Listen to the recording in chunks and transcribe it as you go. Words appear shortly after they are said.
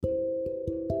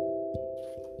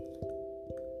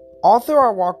All through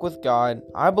our walk with God,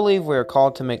 I believe we are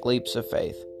called to make leaps of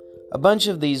faith. A bunch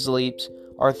of these leaps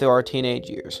are through our teenage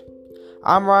years.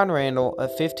 I'm Ryan Randall, a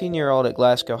 15-year-old at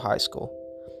Glasgow High School.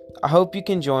 I hope you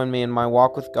can join me in my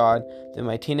walk with God through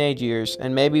my teenage years,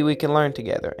 and maybe we can learn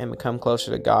together and become closer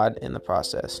to God in the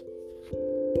process.